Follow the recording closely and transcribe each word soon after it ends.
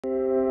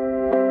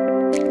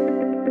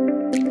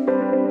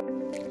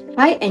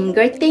Hi and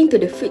greeting to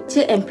the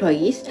future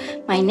employees.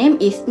 My name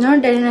is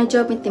Nur Dania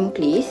Najwa.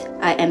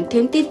 I am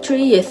 23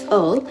 years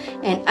old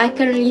and I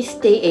currently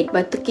stay at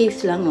Batu Cave,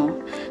 Selangor.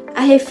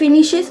 I have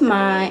finished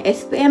my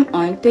SPM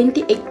on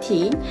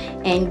 2018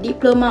 and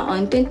diploma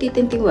on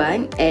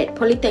 2021 at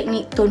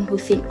Polytechnic Tun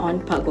Hussein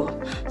on Pago.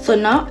 So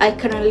now I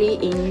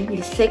currently in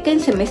the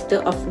second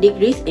semester of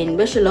degrees in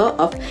Bachelor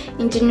of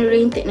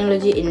Engineering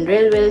Technology in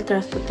Railway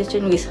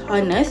Transportation with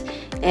honors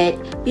at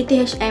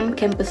UTHM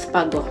Campus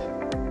Pago.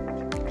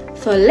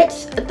 So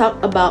let's talk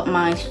about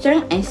my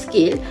strength and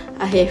skill.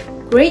 I have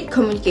great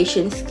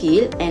communication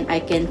skill and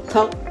I can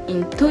talk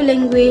in two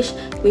languages,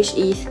 which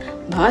is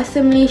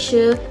Bahasa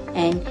Malaysia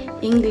and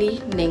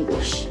English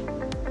language.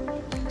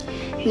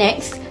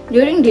 Next,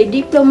 during the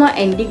diploma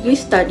and degree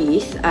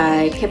studies,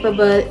 I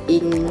capable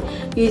in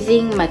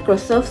using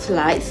Microsoft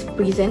Slides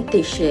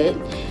presentation,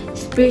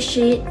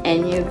 spreadsheet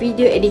and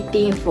video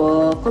editing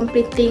for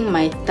completing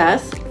my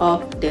task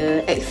of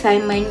the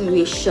assignment,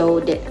 which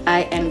show that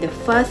I am the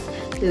fast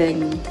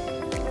learning.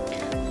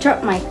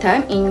 Throughout my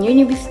time in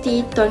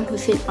University Tun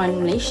Hussein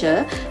on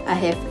Malaysia, I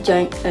have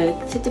joined a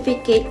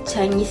certificate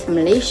Chinese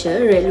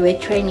Malaysia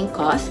railway training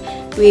course,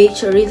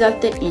 which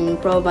resulted in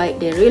provide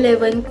the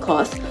relevant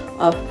course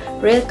of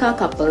railcar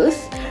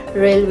couples,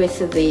 railway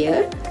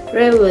surveyor,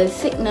 railway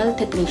signal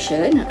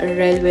technician,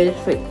 railway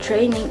freight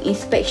training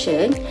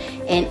inspection,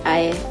 and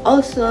I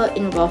also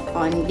involved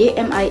on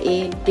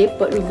DMIA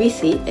depot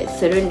visit at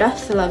Serendah,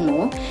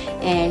 Selangor,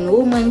 and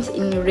Women's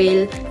in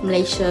Rail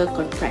Malaysia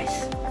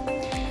conference.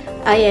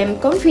 I am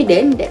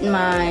confident that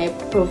my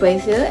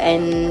professor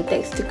and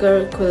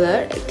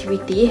extracurricular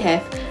activity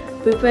have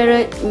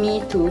prepared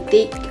me to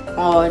take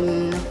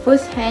on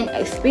first-hand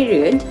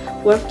experience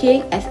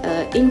working as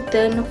an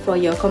intern for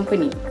your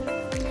company.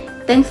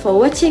 Thanks for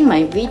watching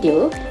my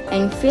video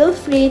and feel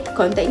free to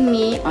contact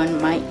me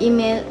on my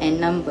email and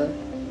number.